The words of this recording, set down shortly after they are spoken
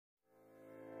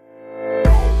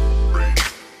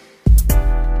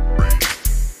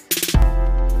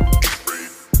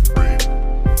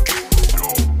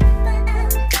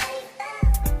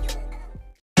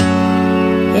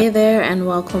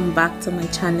welcome back to my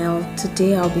channel.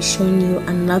 Today I'll be showing you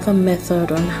another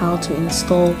method on how to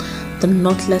install the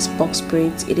knotless box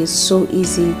braids. It is so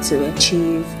easy to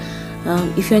achieve.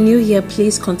 If you're new here,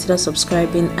 please consider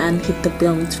subscribing and hit the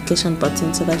bell notification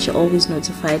button so that you're always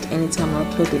notified anytime I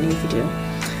upload a new video.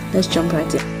 Let's jump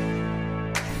right in.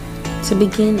 To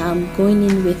begin, I'm going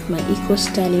in with my Eco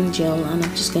Styling Gel and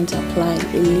I'm just going to apply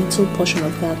a little portion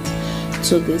of that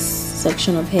to this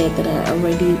section of hair that I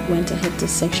already went ahead to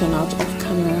section out of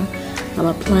camera. I'm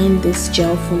applying this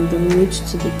gel from the root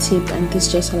to the tip, and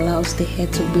this just allows the hair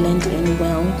to blend in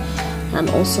well and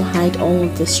also hide all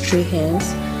of the stray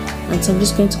hairs. And so I'm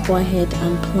just going to go ahead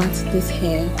and plait this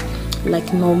hair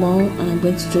like normal, and I'm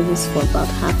going to do this for about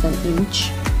half an inch.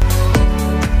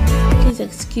 Please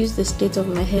excuse the state of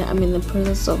my hair. I'm in the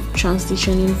process of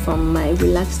transitioning from my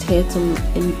relaxed hair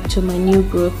to my new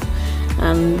growth,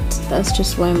 and that's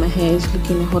just why my hair is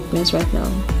looking a hot mess right now.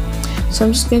 So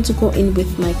I'm just going to go in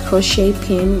with my crochet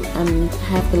pin and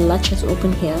have the latchet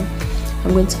open here.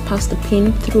 I'm going to pass the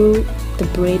pin through the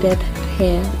braided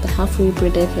hair, the halfway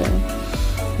braided hair.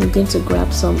 I'm going to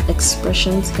grab some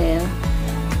expressions hair.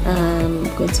 I'm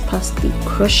going to pass the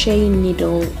crochet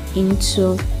needle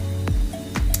into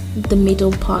the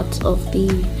middle part of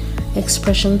the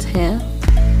expressions hair.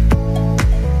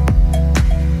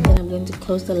 Then I'm going to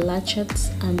close the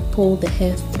latchets and pull the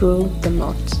hair through the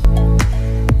knot.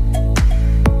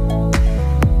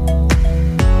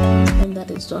 When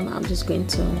that is done, I'm just going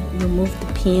to remove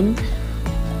the pin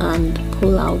and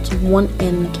pull out one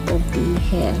end of the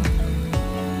hair.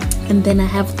 And then I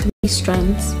have 3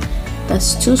 strands.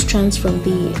 That's 2 strands from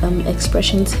the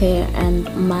expressions hair and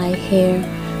my hair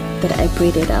that I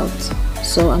braided out.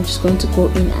 So I'm just going to go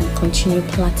in and continue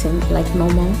plaiting like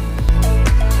normal.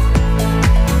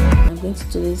 I'm going to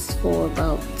do this for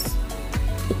about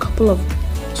a couple of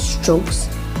strokes,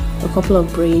 a couple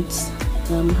of braids,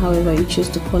 however you choose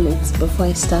to call it, before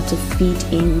I start to feed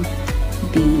in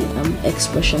the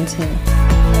expressions hair.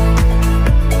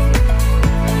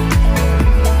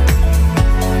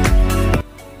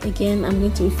 Again, I'm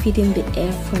going to be feeding the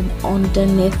air from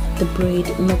underneath the braid,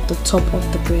 not the top of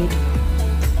the braid.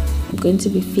 I'm going to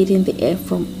be feeding the air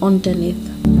from underneath.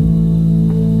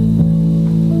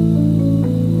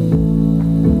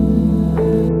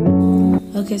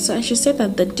 Okay, so I should say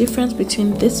that the difference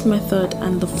between this method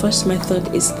and the first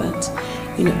method is that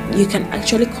you can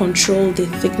actually control the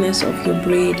thickness of your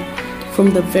braid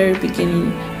from the very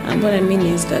beginning. And what I mean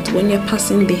is that when you're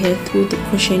passing the hair through the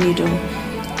crochet needle,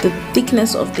 the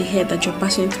thickness of the hair that you're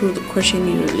passing through the crochet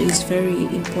needle is very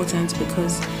important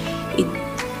because it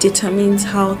determines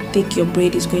how thick your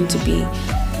braid is going to be,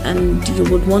 and you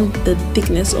would want the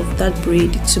thickness of that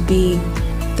braid to be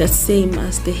the same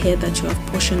as the hair that you have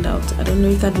portioned out. I don't know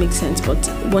if that makes sense, but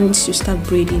once you start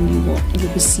braiding, you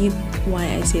will see why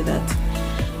I say that.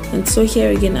 And so here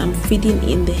again, I'm feeding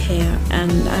in the hair,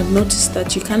 and I've noticed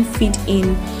that you can feed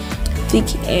in thick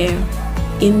hair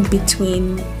in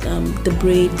between the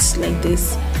braids like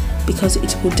this, because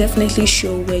it will definitely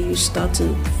show where you start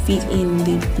to feed in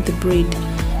the braid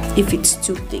if it's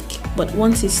too thick. But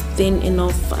once it's thin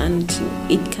enough and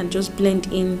it can just blend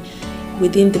in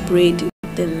within the braid,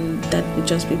 then that would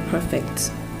just be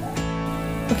perfect.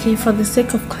 Okay, for the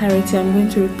sake of clarity, I'm going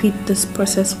to repeat this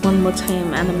process one more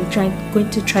time, and I'm going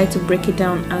to try to break it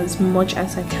down as much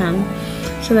as I can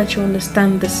so that you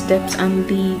understand the steps and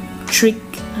the trick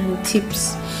and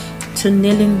tips to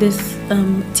nailing this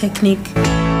technique.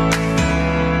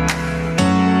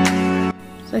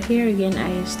 So here again,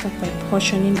 I start by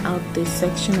portioning out the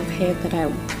section of hair that I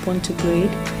want to braid,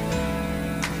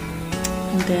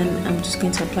 and then I'm just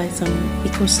going to apply some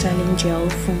Eco Styling Gel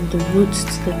from the root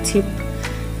to the tip.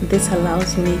 This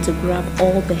allows me to grab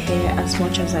all the hair as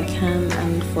much as I can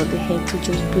and for the hair to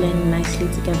just blend nicely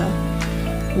together.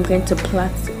 I'm going to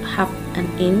plait half an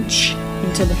inch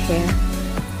into the hair,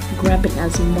 grabbing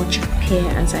as much hair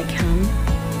as I can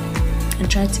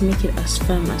and try to make it as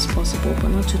firm as possible, but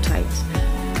not too tight.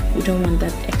 You don't want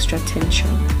that extra tension.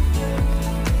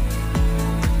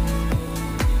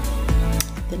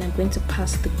 Then I'm going to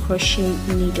pass the crochet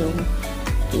needle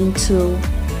into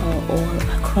or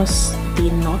across the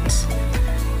knot,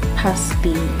 pass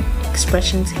the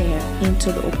expressions hair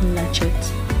into the open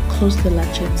latchet, close the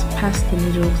latchet, pass the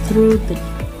needle through the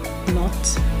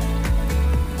knot,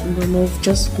 remove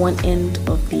just one end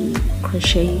of the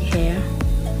crochet hair.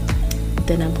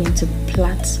 Then I'm going to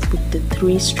plait with the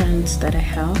 3 strands that I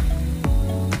have.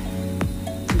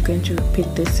 I'm going to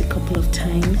repeat this a couple of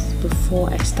times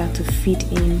before I start to feed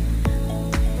in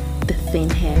the thin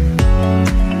hair.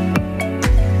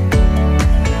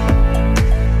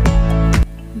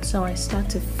 So I start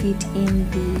to feed in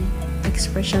the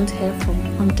expressions hair from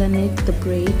underneath the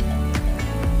braid,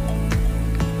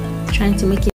 trying to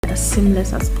make it as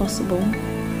seamless as possible.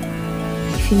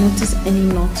 If you notice any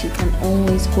knot, you can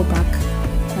always go back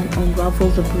and unravel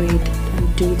the braid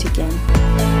and do it again.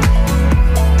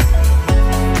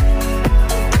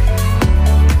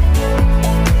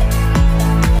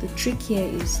 The trick here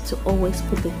is to always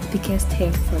put the thickest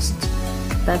hair first.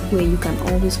 That way you can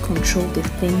always control the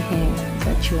thin hair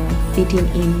that you are feeding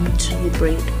into the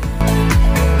braid.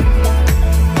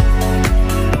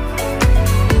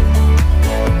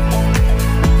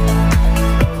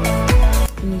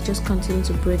 And you just continue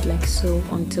to braid like so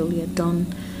until you're done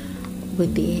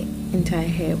with the entire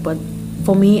hair. But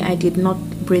for me, I did not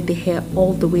braid the hair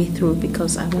all the way through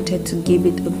because I wanted to give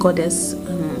it a goddess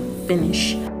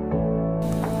finish.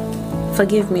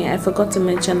 Forgive me, I forgot to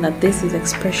mention that this is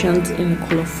expressions in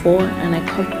color 4, and I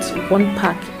cut one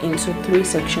pack into 3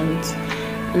 sections,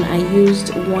 and I used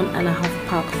 1.5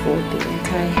 pack for the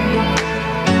entire hair.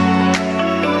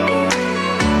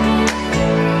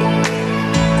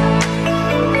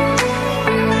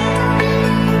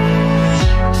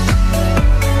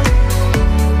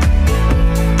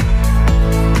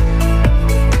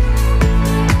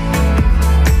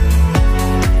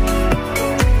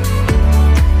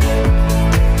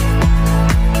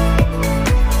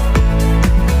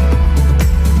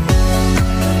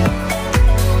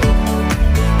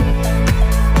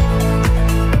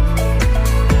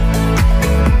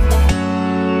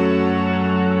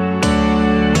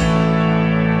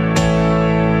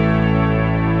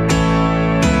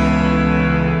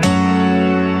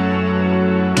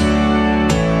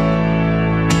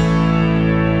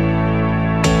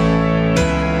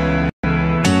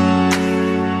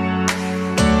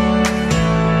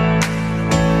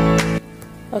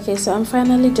 Okay, so I'm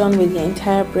finally done with the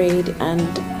entire braid,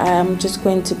 and I'm just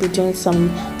going to be doing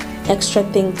some extra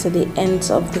thing to the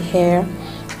ends of the hair.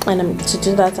 And to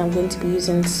do that, I'm going to be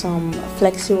using some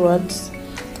flexi rods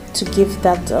to give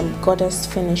that goddess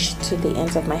finish to the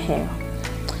ends of my hair.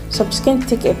 So I'm just going to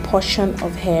take a portion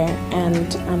of hair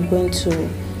and I'm going to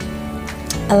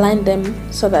align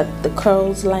them so that the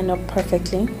curls line up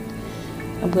perfectly.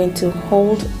 I'm going to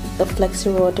hold the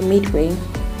flexi rod midway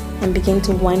and begin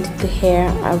to wind the hair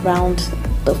around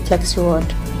the flexi rod.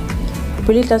 It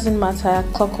really doesn't matter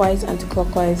clockwise,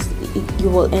 anti-clockwise, you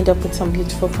will end up with some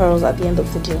beautiful curls at the end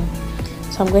of the day.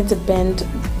 So I'm going to bend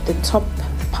the top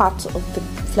part of the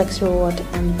flexi rod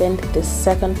and bend the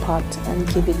second part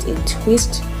and give it a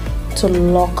twist to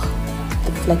lock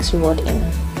the flexi rod in.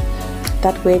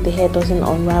 That way the hair doesn't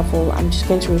unravel. I'm just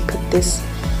going to repeat this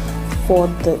for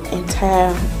the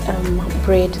entire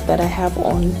braid that I have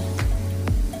on.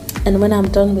 And when I'm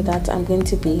done with that, I'm going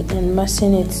to be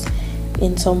immersing it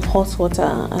in some hot water.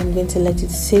 I'm going to let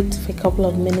it sit for a couple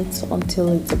of minutes until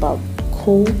it's about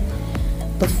cool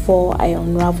before I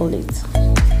unravel it.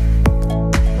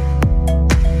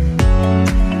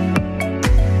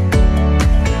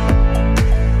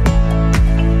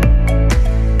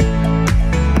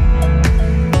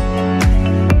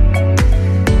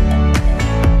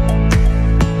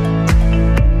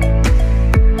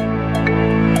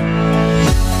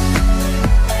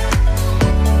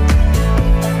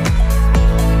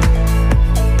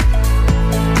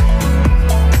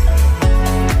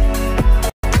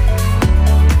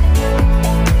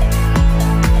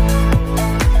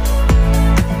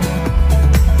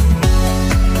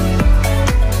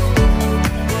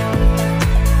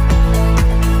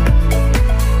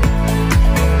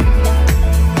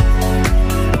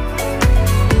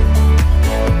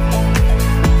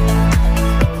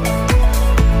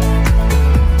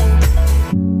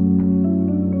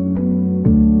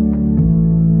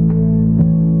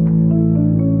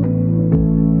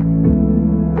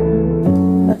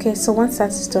 Okay, so once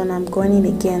that is done, I'm going in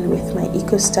again with my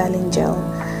Eco Styling Gel,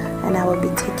 and I will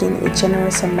be taking a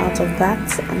generous amount of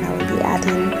that, and I will be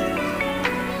adding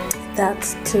that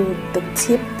to the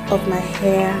tip of my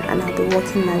hair, and I'll be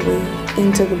working my way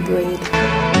into the braid.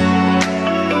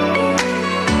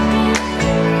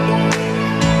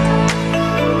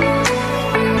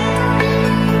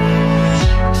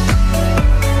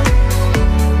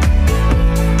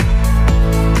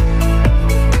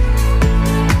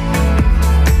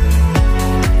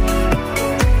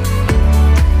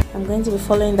 I'm going to be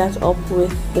following that up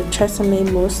with the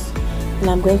Tresemme mousse, and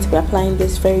I'm going to be applying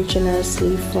this very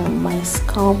generously from my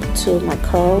scalp to my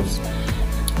curls,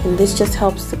 and this just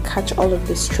helps to catch all of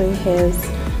the stray hairs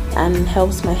and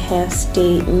helps my hair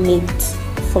stay neat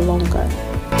for longer.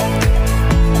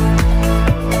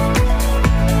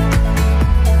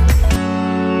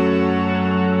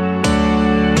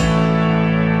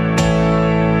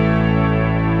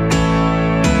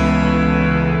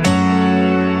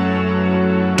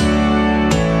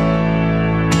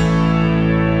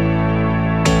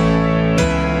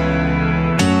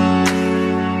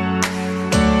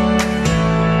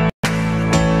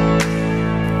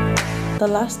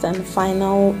 last and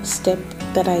final step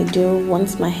that I do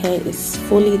once my hair is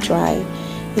fully dry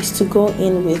is to go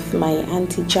in with my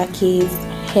Auntie Jackie's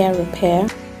hair repair.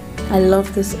 I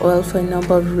love this oil for a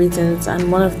number of reasons,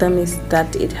 and one of them is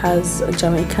that it has a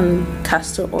Jamaican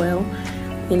castor oil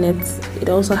in it. It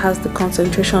also has the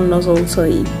concentration nozzle, so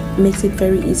it makes it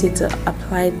very easy to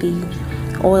apply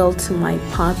the oil to my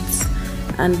parts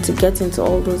and to get into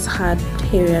all those hard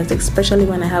areas, especially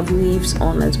when I have weaves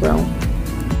on as well.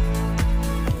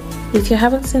 If you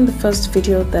haven't seen the first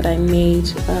video that I made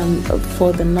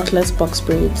for the knotless box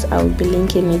braids, I will be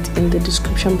linking it in the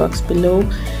description box below,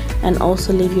 and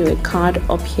also leave you a card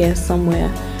up here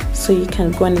somewhere so you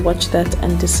can go and watch that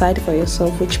and decide for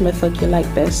yourself which method you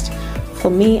like best. For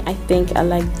me, I think I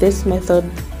like this method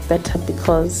better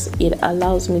because it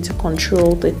allows me to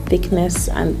control the thickness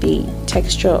and the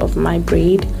texture of my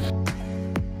braid.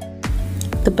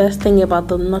 The best thing about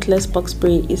the knotless box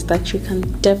braid is that you can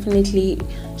definitely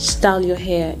style your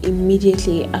hair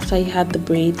immediately after you had the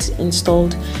braids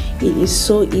installed. It is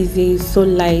so easy, so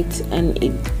light, and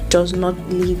it does not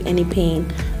leave any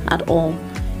pain at all.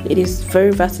 It is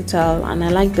very versatile, and I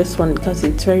like this one because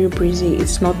it's very breezy,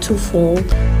 it's not too full.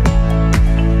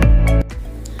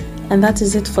 And that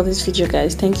is it for this video,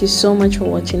 guys. Thank you so much for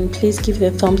watching. Please give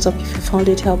it a thumbs up if you found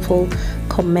it helpful,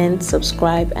 comment,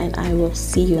 subscribe, and I will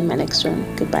see you in my next one.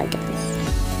 Goodbye, guys.